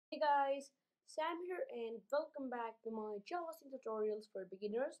Hey guys, Sam here and welcome back to my JavaScript tutorials for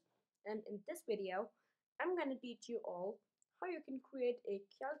beginners. And in this video, I'm gonna teach you all how you can create a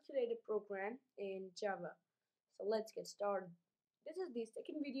calculator program in Java. So let's get started. This is the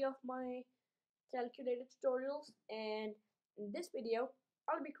second video of my calculator tutorials, and in this video,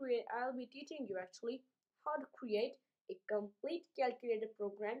 I'll be teaching you actually how to create a complete calculator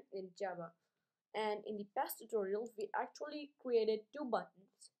program in Java. And in the past tutorial, we actually created two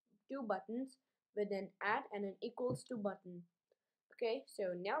buttons with an add and an equals to button. Okay,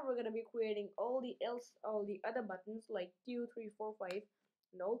 so now we're gonna be creating all the other buttons like 2, 3, 4, 5,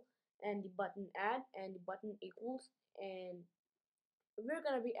 no, and the button add and the button equals, and we're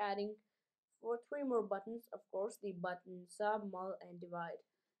gonna be adding for three more buttons, of course, the button sub, mul, and divide.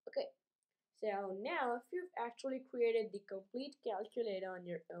 Okay, so now if you've actually created the complete calculator on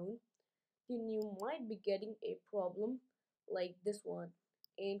your own, then you might be getting a problem like this one,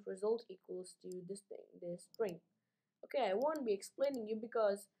 int result equals to this string. Okay, I won't be explaining you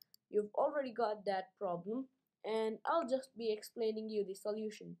because you've already got that problem, and I'll just be explaining you the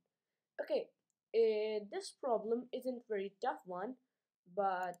solution. Okay, this problem isn't very tough one,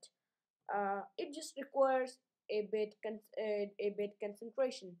 but it just requires a bit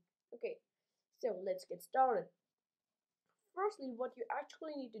concentration. Okay, so let's get started. Firstly, what you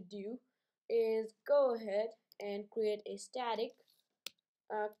actually need to do is go ahead and create a static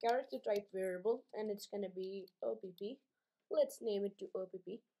character type variable, and it's gonna be opp. Let's name it to opp.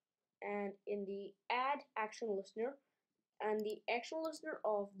 And in the add action listener and the action listener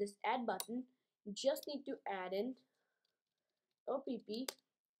of this add button, you just need to add in opp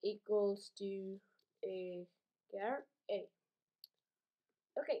equals to a char a.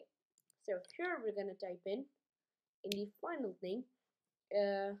 Okay, so here we're gonna type in the final thing,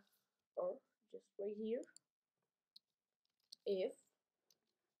 or just right here, if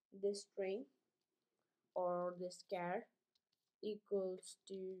this string or this char equals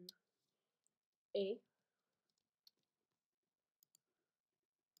to a,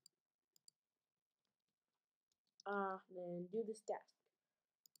 then do this task.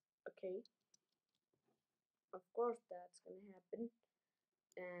 Okay, of course that's gonna happen,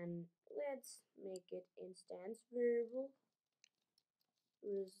 and let's make it instance variable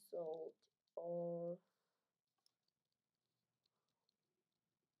result, or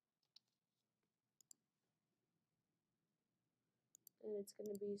and it's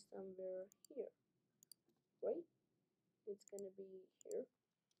gonna be somewhere here, right? It's gonna be here,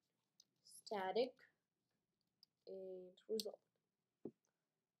 static and result.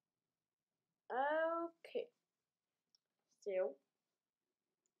 Okay, so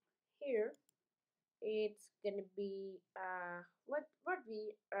here it's gonna be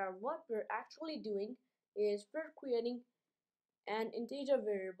what we're actually doing is we're creating an integer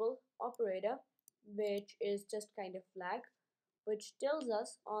variable operator, which is just kind of flag, which tells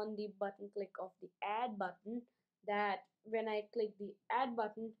us on the button click of the add button that when I click the add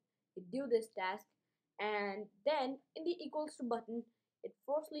button, it do this task, and then in the equals to button, it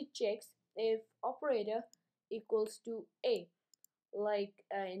firstly checks if operator equals to a, like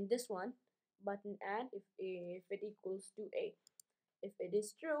in this one button add, if it equals to a. If it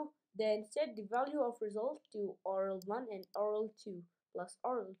is true, then set the value of result to oral1 and oral2 plus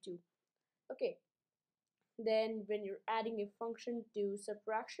oral2. Okay, then when you're adding a function to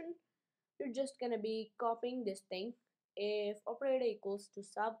subtraction, you're just gonna be copying this thing if operator equals to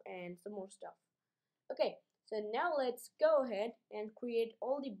sub and some more stuff. Okay, so now let's go ahead and create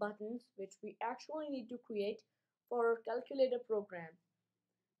all the buttons which we actually need to create for our calculator program.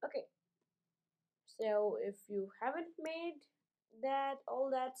 Okay, so if you haven't made all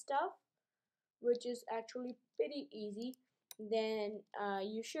that stuff, which is actually pretty easy, then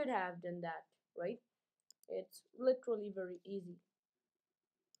you should have done that, right? It's literally very easy.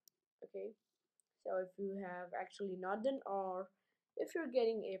 Okay, so if you have actually not done, or if you're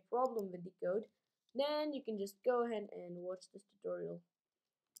getting a problem with the code, then you can just go ahead and watch this tutorial.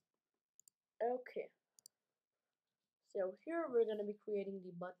 Okay, so here we're gonna be creating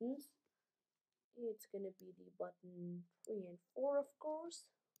the buttons. It's gonna be the button 3 and 4, of course.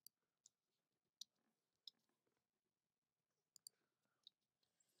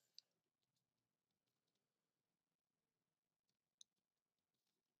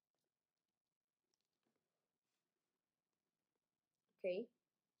 Okay,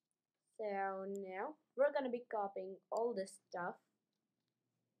 so now we're gonna be copying all this stuff,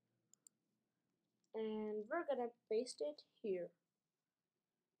 and we're gonna paste it here.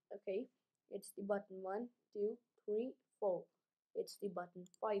 Okay, it's the button 1, 2, 3, 4. It's the button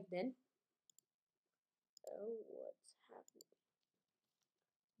 5 then. Oh, what's happening?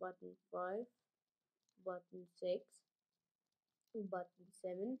 button 5, button 6, button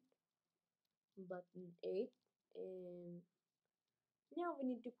 7, button 8, and now we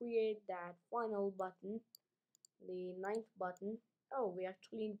need to create that final button, the ninth button. Oh, we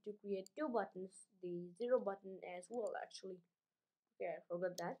actually need to create two buttons, the 0 button as well actually. Okay, I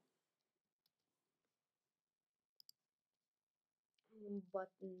forgot that.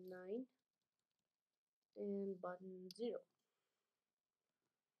 Button 9 and button 0.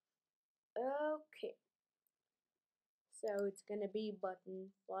 Okay, so it's gonna be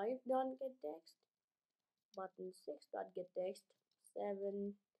button 5 dot get text, button 6 dot get text,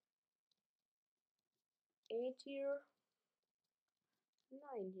 7, 8 here,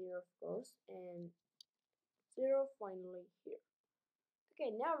 9 here of course, and 0 finally here.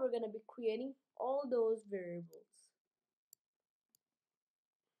 Okay, now we're gonna be creating all those variables.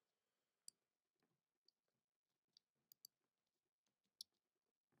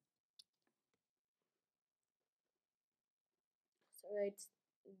 So it's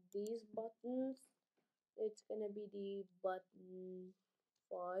these buttons. It's gonna be the button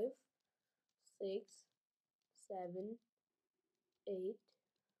 5, 6, 7, 8,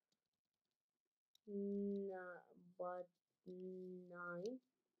 button 9,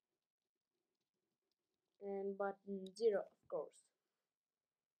 and button 0 of course.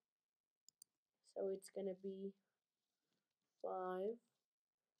 So it's gonna be 5,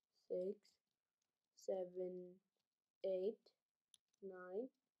 6, 7, 8, 9,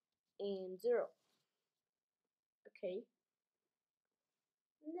 and 0. Okay,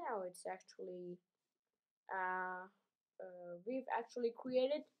 now it's actually we've actually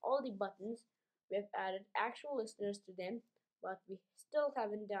created all the buttons. We've added actual listeners to them, but we still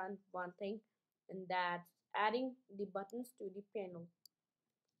haven't done one thing, and that's adding the buttons to the panel.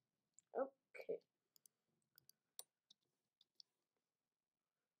 Okay,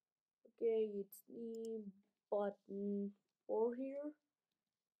 okay, it's the button 4 here,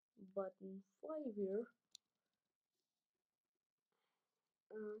 button 5 here,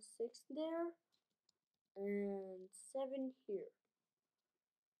 6 there, and 7 here.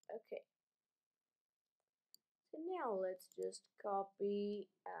 Okay, so now let's just copy.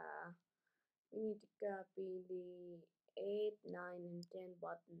 We need to copy the 8, 9, and 10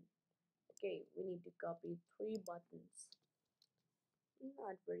 button. Okay, we need to copy 3 buttons.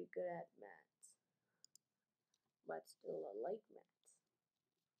 Not very good at maths, but still I like maths.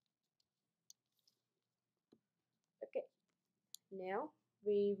 Okay, now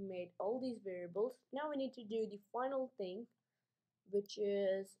we've made all these variables. Now we need to do the final thing, which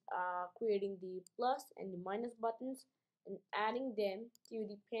is creating the plus and the minus buttons and adding them to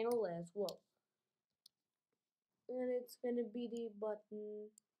the panel as well. And it's gonna be the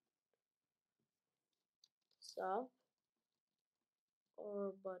button sub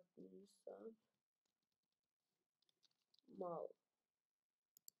or button sub mul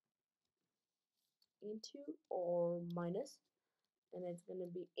into or minus, and it's gonna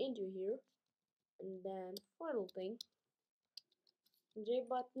be into here. And then final thing, j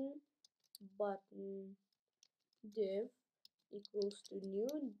button div equals to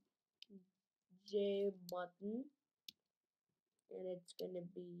new j button, and it's gonna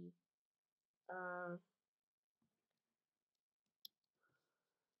be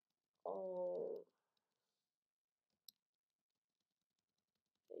or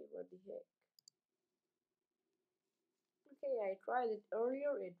hey, what the heck. Okay, I tried it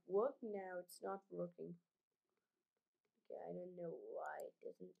earlier, it worked, now it's not working. Okay, I don't know why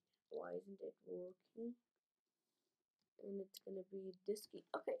isn't it working? And it's gonna be this key.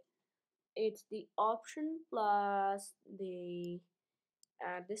 Okay, it's the option plus the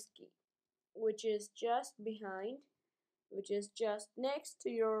this key, which is just behind, which is just next to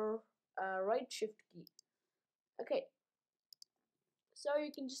your right shift key. Okay, so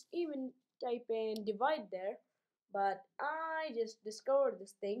you can just even type in divide there, but I just discovered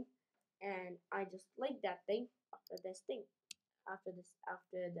this thing and I just like that thing after this thing, after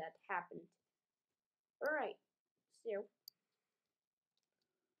that happened. Alright, so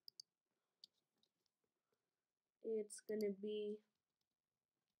it's gonna be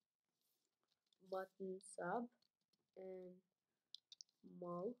button sub and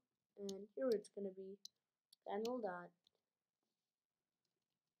mul, and here it's gonna be panel dot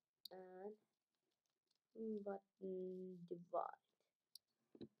and button divide.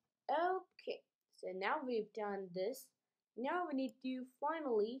 Okay, so now we've done this. Now we need to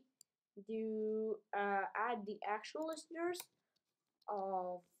finally do add the actual listeners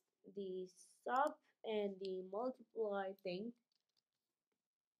of the sub and the multiply thing,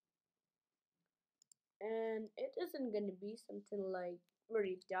 and it isn't gonna be something like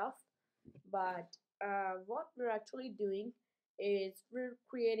very tough, but what we're actually doing is we're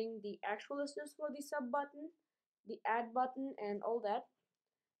creating the actual listeners for the sub button, the add button, and all that,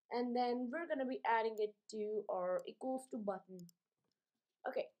 and then we're gonna be adding it to our equals to button.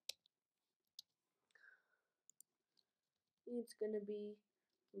 Okay, it's gonna be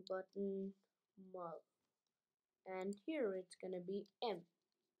button mul, and here it's gonna be m,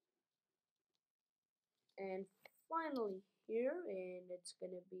 and finally here, and it's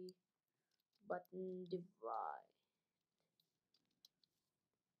gonna be button divide.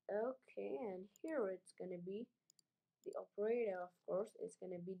 Okay, and here it's gonna be the operator, of course, is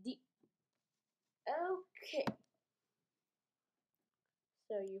gonna be d. Okay,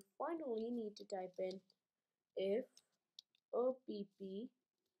 so you finally need to type in if opp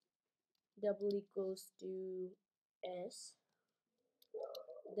double equals to s,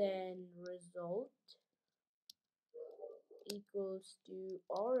 then result equals to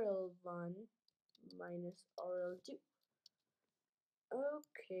rl1 minus rl2.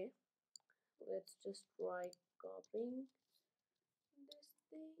 Okay, let's just try copying this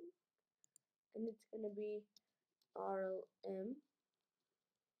thing, and it's gonna be rlm,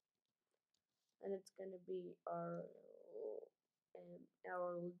 and it's gonna be rld.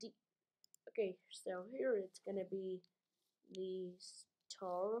 Okay, so here it's gonna be the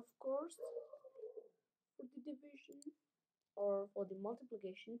star, of course, for the division or for the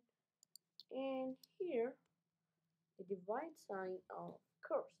multiplication, and here the divide sign, of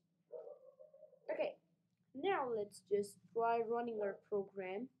course. Okay, now let's just try running our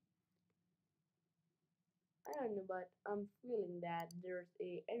program. I don't know, but I'm feeling that there's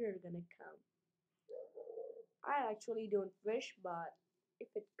a error gonna come. I actually don't wish, but if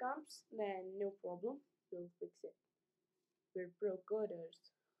it comes, then no problem, we'll fix it. We're pro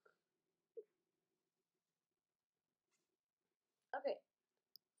coders. Okay,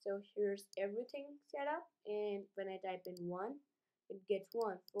 so here's everything set up, and when I type in 1, it gets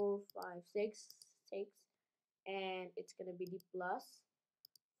 1, 4, 5, 6, 6, and it's gonna be the plus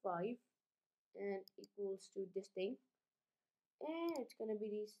 5 and equals to this thing, and it's gonna be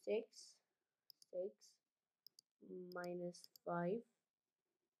the 6, 6 minus 5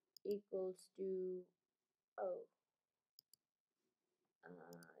 equals to, oh,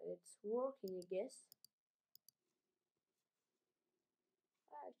 it's working, I guess.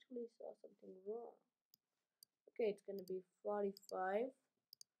 I actually saw something wrong. Okay, it's gonna be 45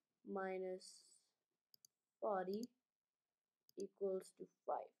 minus 40 equals to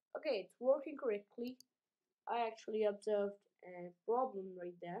 5. Okay, it's working correctly. I actually observed a problem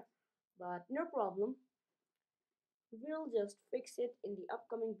right there, but no problem. We'll just fix it in the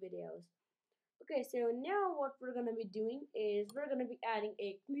upcoming videos. Okay, so now what we're gonna be doing is we're gonna be adding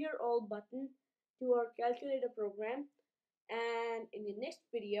a clear all button to our calculator program, and in the next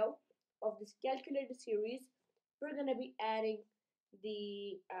video of this calculator series, we're gonna be adding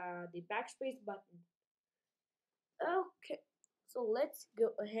the backspace button. Okay, so let's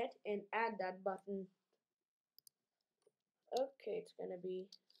go ahead and add that button. Okay, it's gonna be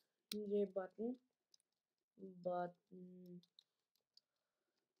j button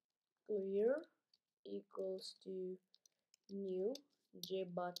clear equals to new j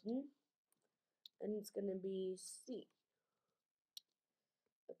button, and it's gonna be c.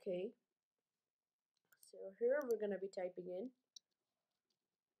 Okay, so here we're gonna be typing in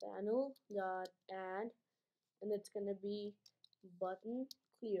panel dot add, and it's gonna be button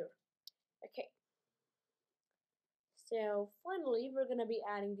clear. Okay, so finally we're gonna be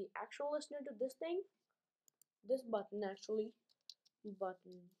adding the actual listener to this thing, this button actually,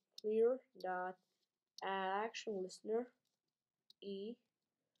 button clear dot add action listener e,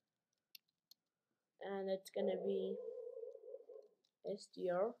 and it's gonna be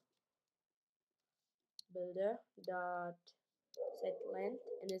str builder dot set length,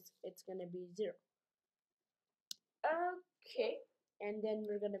 and it's gonna be 0. Okay, and then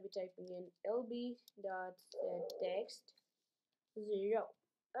we're gonna be typing in lb dot set text 0.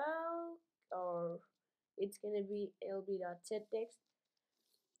 Or it's gonna be lb dot set text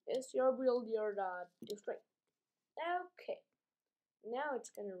str builder dot to string. Okay, now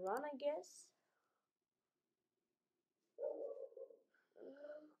it's gonna run, I guess.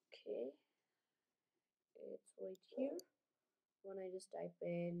 Okay, it's right here. When I just type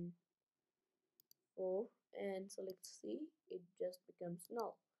in 4 and select C, it just becomes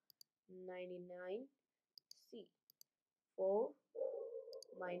null. 99 C. 4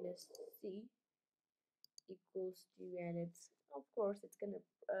 minus C equals to, and it's, of course, it's gonna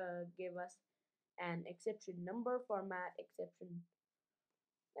give us an exception number format exception.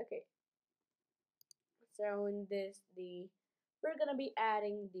 Okay, so in this, the we're gonna be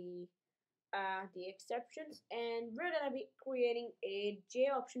adding the exceptions, and we're gonna be creating a J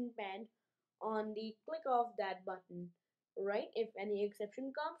option band on the click of that button, right? If any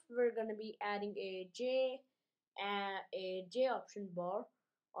exception comes, we're gonna be adding a J option bar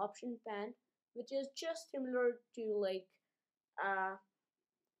option band, which is just similar to like uh,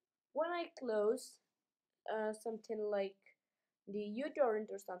 when I close something like the uTorrent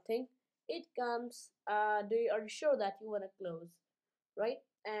or something, it comes, are you sure that you want to close, right?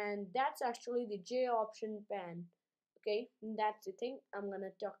 And that's actually the J option pan. Okay, that's the thing I'm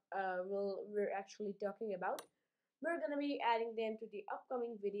gonna talk. We're actually talking about. We're gonna be adding them to the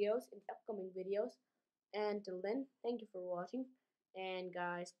upcoming videos in upcoming videos. And till then, thank you for watching. And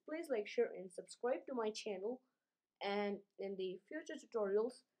guys, please like, share, and subscribe to my channel, and in the future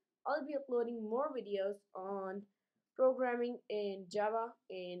tutorials I'll be uploading more videos on programming in Java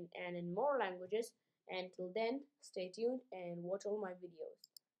and in more languages. Until then, stay tuned and watch all my videos.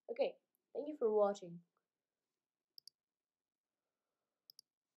 Okay, thank you for watching.